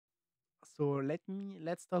So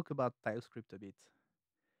let's talk about TypeScript a bit.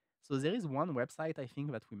 So there is one website I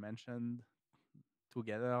think that we mentioned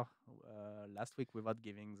together last week without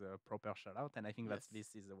giving the proper shout out, and I think Yes. that's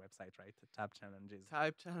this is the website, right? Tab Challenges.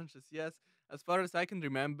 Type challenges, yes. As far as I can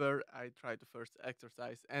remember, I tried the first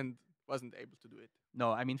exercise and wasn't able to do it.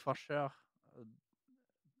 No, I mean for sure.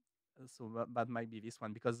 So that might be this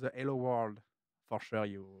one because the Hello World, for sure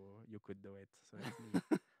you could do it. So let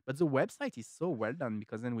me. But the website is so well done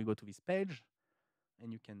because then we go to this page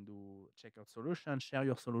and you can do check out solution, share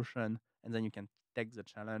your solution, and then you can take the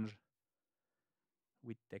challenge,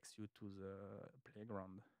 which takes you to the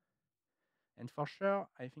playground. And for sure,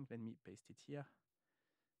 I think let me paste it here.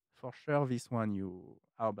 For sure, this one you.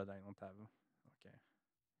 Oh, but I don't have. Okay.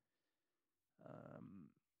 Um,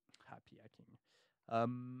 happy hacking.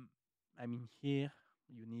 Um, I mean here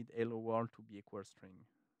you need hello world to be equal string.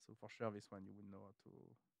 So for sure, this one you would know how to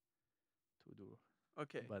do.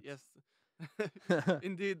 Okay, But yes.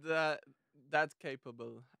 Indeed, that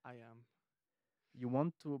capable I am. you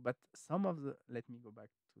want to. But some of the. Let me go back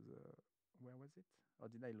to the. Where was it? Or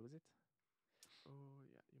did I lose it? Oh,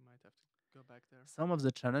 yeah, you might have to go back there. Some of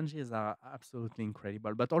the challenges are absolutely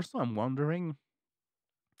incredible. But also, I'm wondering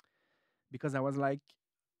because I was like,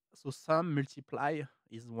 so some multiply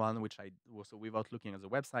is one which I also without looking at the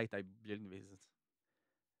website I build with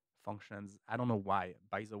functions. I don't know why.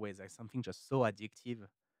 By the way, there's something just so addictive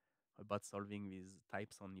about solving these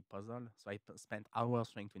types only puzzle. So I spent hours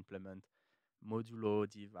trying to implement modulo,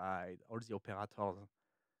 divide, all the operators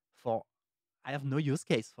for I have no use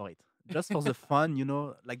case for it. Just for the fun,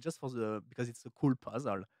 like just for the because it's a cool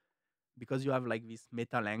puzzle. Because you have like this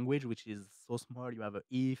meta language which is so small. You have a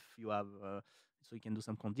if, you have so you can do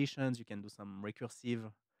some conditions, you can do some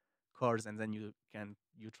recursive calls, and then you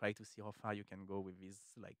try to see how far you can go with this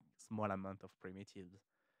like small amount of primitives.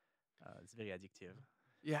 It's very addictive.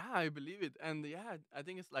 Yeah, I believe it. And yeah, I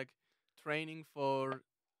think it's like training for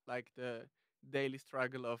like the daily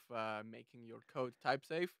struggle of making your code type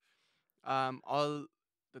safe. All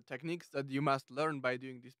the techniques that you must learn by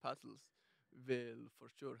doing these puzzles will for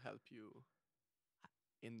sure help you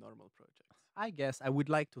in normal projects. I guess I would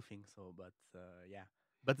like to think so, but yeah.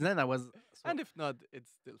 But then I was so And if not,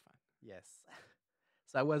 it's still fine. yes.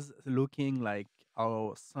 So I was looking like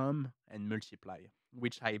our sum and multiply,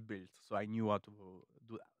 which I built, so I knew how to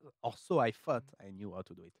do. Or so I thought Mhm. I knew how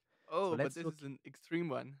to do it. So Oh, but let's this look. is an extreme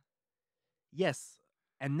one. Yes,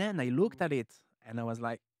 and then I looked Ooh. at it and I was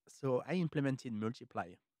like, so I implemented multiply,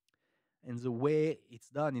 and the way it's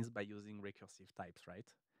done is by using recursive types, right?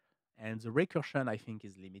 And the recursion I think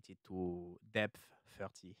is limited to depth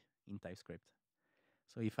 30 in TypeScript.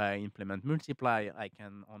 So if I implement multiply, I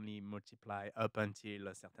can only multiply up until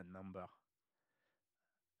a certain number.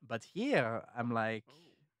 But here, I'm like,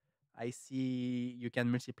 I see you can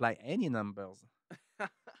multiply any numbers. Oh.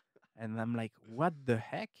 And I'm like, what the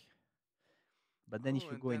heck? But then Oh, if you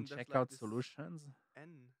and go then and there's check like out this solutions,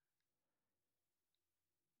 N.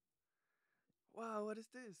 Wow, what is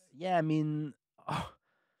this? yeah, I mean, oh,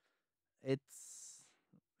 it's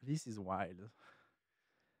this is wild.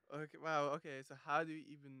 Okay, wow, okay, so how do you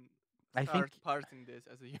even I think, start parsing this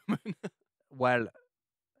as a human? well,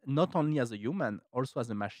 not only as a human, also as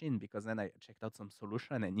a machine, because then I checked out some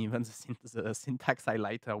solution and even the syntax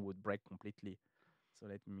highlighter would break completely. So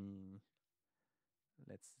let's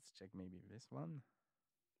check maybe this one.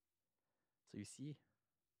 So you see,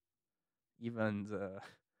 even the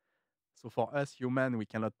so for us human we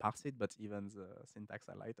cannot parse it, but even the syntax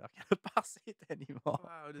highlighter cannot parse it anymore.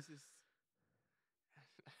 Wow, this is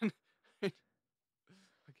okay.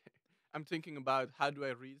 I'm thinking about how do I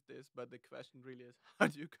read this, but the question really is how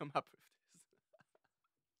do you come up with this?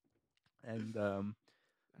 And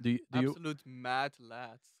do you Absolute mad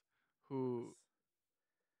lads who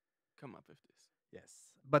come up with this. yes,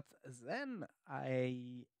 but then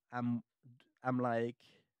I'm like,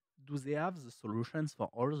 do they have the solutions for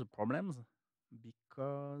all the problems?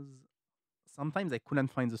 Because sometimes I couldn't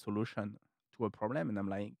find the solution to a problem, and I'm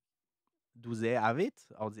like, do they have it,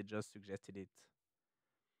 or they just suggested it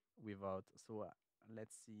without? So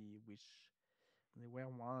let's see which there were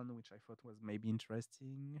one which I thought was maybe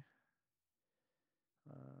interesting.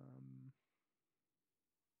 Um,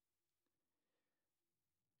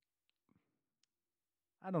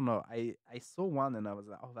 I don't know. I saw one and I was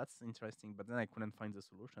like, oh, that's interesting, but then I couldn't find the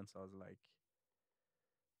solution, so I was like,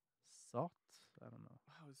 sort. I don't know.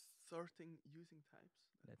 Wow, sorting using types.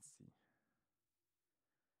 Let's see.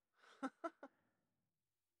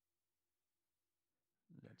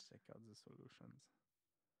 Let's check out the solutions.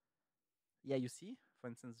 Yeah, you see, for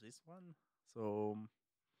instance, this one. So,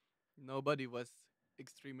 Nobody was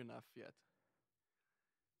extreme enough yet.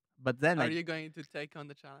 But then, Are like, you going to take on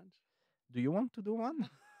the challenge? do you want to do one?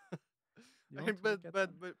 Do you want to but look at but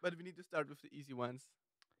one? but but we need to start with the easy ones.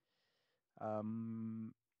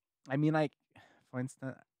 Um, I mean, like, for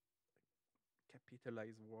instance,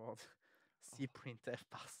 capitalize word, C printf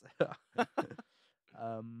parser.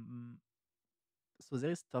 um, so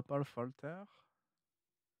there is tuple filter.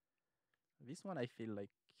 This one I feel like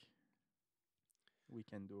we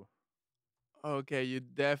can do. Okay, you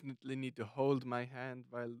definitely need to hold my hand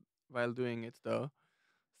while doing it though.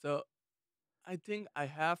 So I think I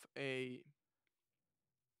have a.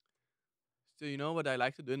 So you know what I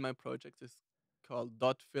like to do in my project is called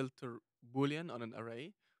dot filter boolean on an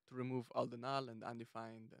array to remove all the null and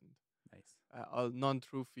undefined and Nice. all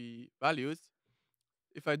non-truthy values.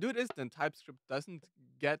 If I do this, then TypeScript doesn't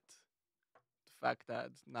get the fact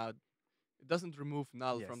that now it doesn't remove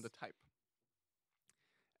null from the Yes. type.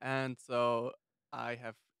 And so I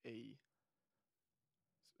have a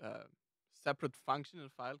uh, separate function in a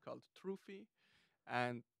file called truthy,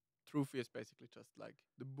 and truthy is basically just like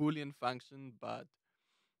the boolean function, but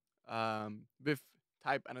with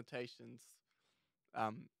type annotations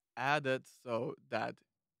um, added, so that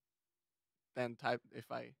then type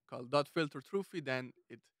if I call dot filter truthy, then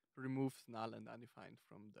it removes null and undefined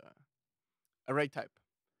from the array type.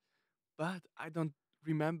 But I don't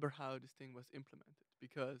remember how this thing was implemented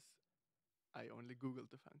because I only googled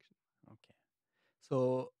the function. Okay.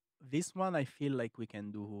 So this one I feel like we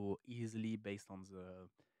can do easily based on the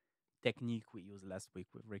technique we used last week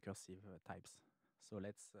with recursive types. So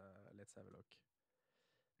let's have a look.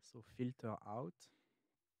 So filter out,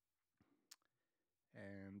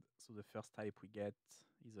 and so the first type we get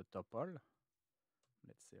is a tuple.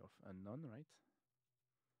 Let's say of unknown, right?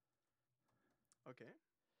 Okay.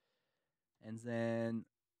 And then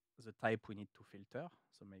the type we need to filter.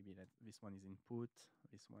 So maybe this one is input,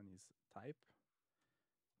 this one is type,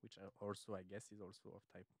 which also I guess is also of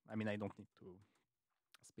type. I mean, I don't need to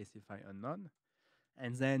specify unknown.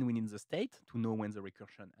 And then we need the state to know when the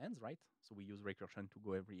recursion ends, right? So we use recursion to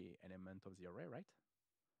go every element of the array, right?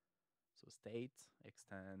 So state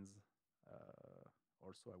extends,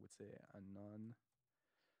 also I would say unknown,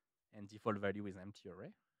 and default value is empty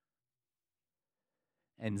array.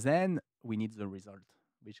 And then we need the result,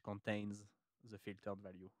 which contains the filtered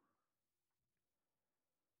value.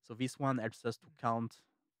 So this one helps us to count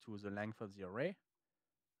to the length of the array,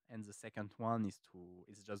 and the second one is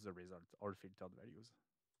just the result, all filtered values.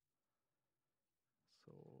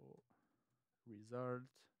 So result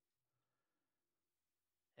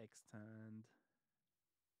extend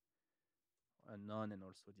unknown, and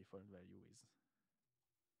also default value is.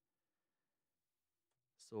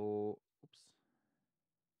 So oops.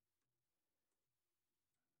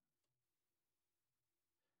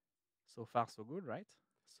 So far so good, right?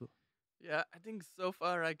 So Yeah, I think so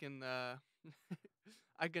far I can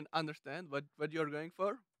I can understand what you're going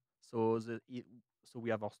for. so so we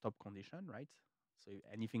have our stop condition, right? So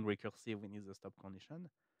anything recursive, we need the stop condition.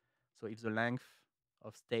 So if the length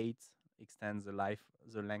of state extends the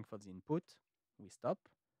length of the input, we stop.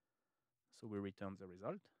 So we return the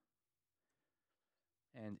result.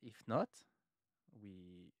 And if not,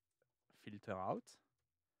 we filter out.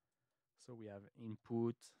 So we have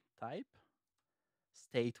input type,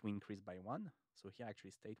 state we increase by 1. So here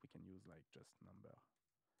actually state we can use like just number.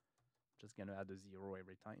 Just gonna add a 0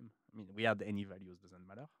 every time. I mean, we add any values, doesn't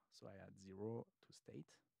matter. So I add 0 to state.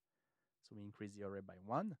 So we increase the array by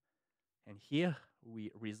 1. And here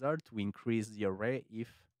we increase the array if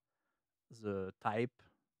the type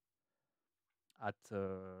at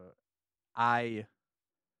I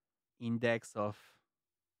index of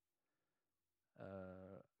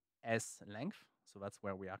s length, so that's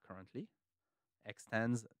where we are currently,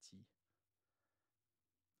 extends t.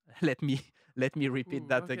 let me repeat Ooh,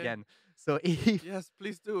 that okay. again. So if Yes,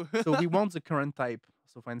 please do. so we want the current type.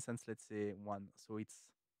 So for instance, let's say 1. So it's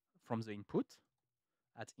from the input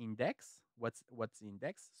at index. What's the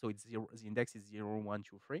index? So it's 0. The index is 0, 1,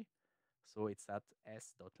 2, 3. So it's at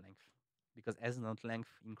s dot length, because s dot length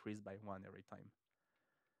increased by 1 every time.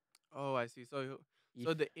 Oh, I see. So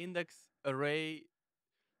If the index array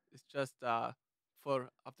is just for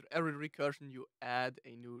after every recursion you add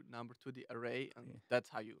a new number to the array, and yeah, that's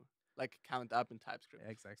how you like count up in TypeScript.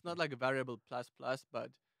 It's exactly, not like a variable plus plus,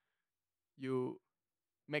 but you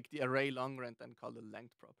make the array longer and then call the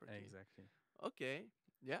length property. exactly. Okay,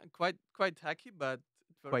 yeah, quite hacky, but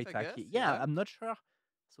it works, Quite I guess. tacky. Yeah, Yeah. I'm not sure.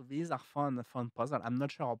 So these are fun puzzle. I'm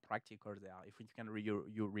not sure how practical they are. If you can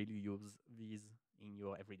you really use these in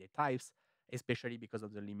your everyday types, especially because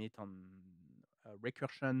of the limit on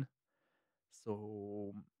recursion.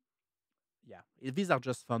 So yeah, these are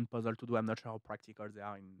just fun puzzle to do. I'm not sure how practical they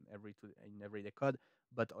are in in everyday code,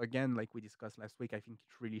 but again, like we discussed last week, I think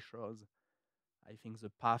it really shows. I think the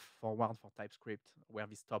path forward for TypeScript, where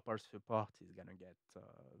this topper support is gonna get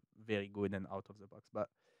very good and out of the box. But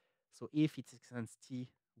so if it extends T,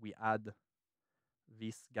 we add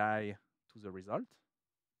this guy to the result,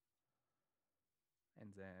 and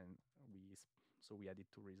then we add it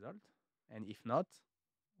to result, and if not,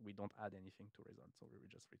 we don't add anything to result, so we will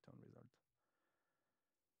just return result.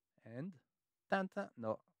 And tanta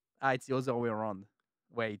no, it's the other way around.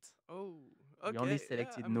 Wait, Oh, we only okay. Yeah,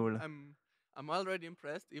 selected null. I'm already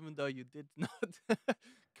impressed, even though you did not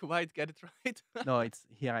quite get it right. No, it's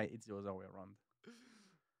here. It's the other way around.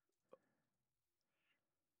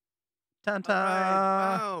 All right. Tanta,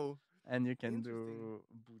 Wow. and you can Interesting. do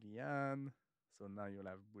boolean. So now you'll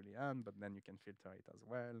have boolean, but then you can filter it as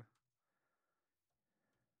well.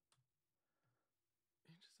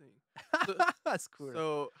 Interesting. So That's cool.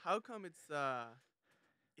 so how come it's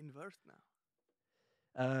inversed now?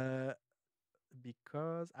 Uh,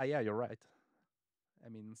 because yeah, you're right. I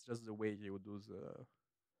mean, it's just the way you do the.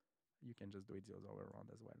 You can just do it the other way around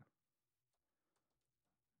as well,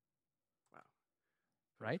 Wow.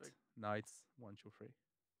 right? Perfect. Now it's 1, 2, 3.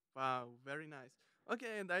 Wow. Very nice.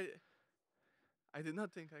 Okay, and I did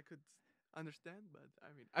not think I could understand, but I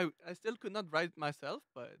mean, I still could not write myself,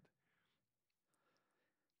 but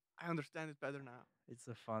I understand it better now. It's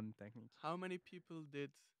a fun technique. How many people did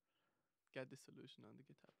get this solution on the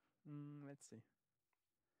GitHub? Let's see.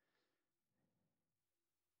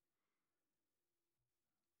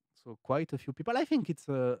 So quite a few people. I think it's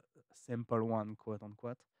a simple one, quote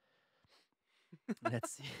unquote.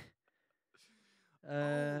 Let's see.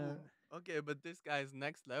 Uh, Oh, okay, but this guy's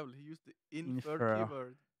next level. He used the infer infer.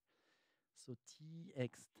 keyword. So T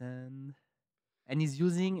extend, and he's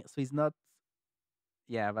using. So he's not.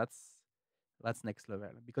 Yeah, that's next level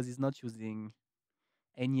because he's not using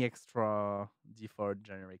any extra default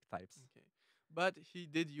generic types. Okay, but he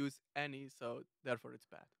did use any, so therefore it's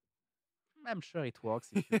bad. I'm sure it works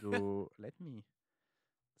if you do. Let me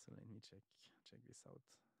check this out.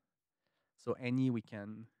 So any we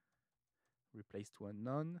can replace to a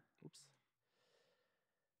none. Oops.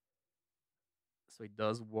 So it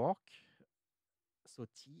does work. So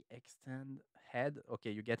T extend head.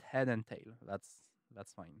 Okay, you get head and tail.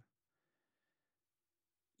 That's fine.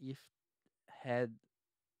 If head,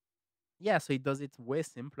 yeah, so it does it way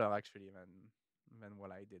simpler actually than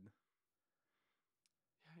what I did.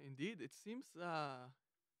 Yeah, indeed, it seems. Well,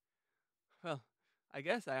 I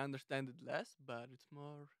guess I understand it less, but it's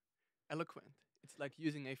more eloquent. It's like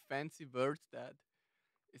using a fancy word that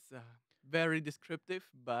is very descriptive,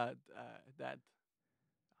 but that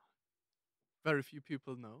very few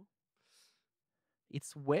people know.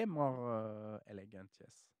 It's way more elegant,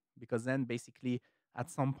 yes, because then basically at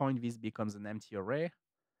some point this becomes an empty array,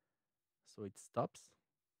 so it stops.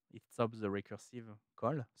 It stops the recursive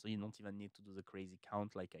call, so you don't even need to do the crazy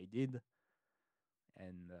count like I did.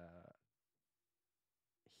 And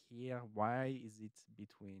here, why is it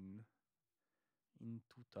between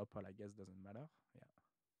into tuple? I guess doesn't matter.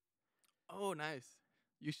 Oh, nice.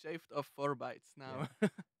 You shaved off 4 bytes now. Yeah,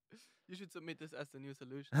 You should submit this as the new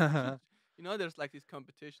solution. You should, yeah, there's like these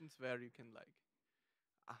competitions where you can like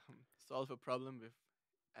solve a problem with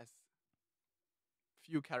as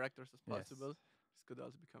few characters as yes. possible. This could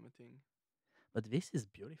also become a thing. But this is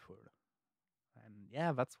beautiful, and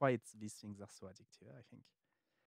yeah, that's why these things are so addictive. I think.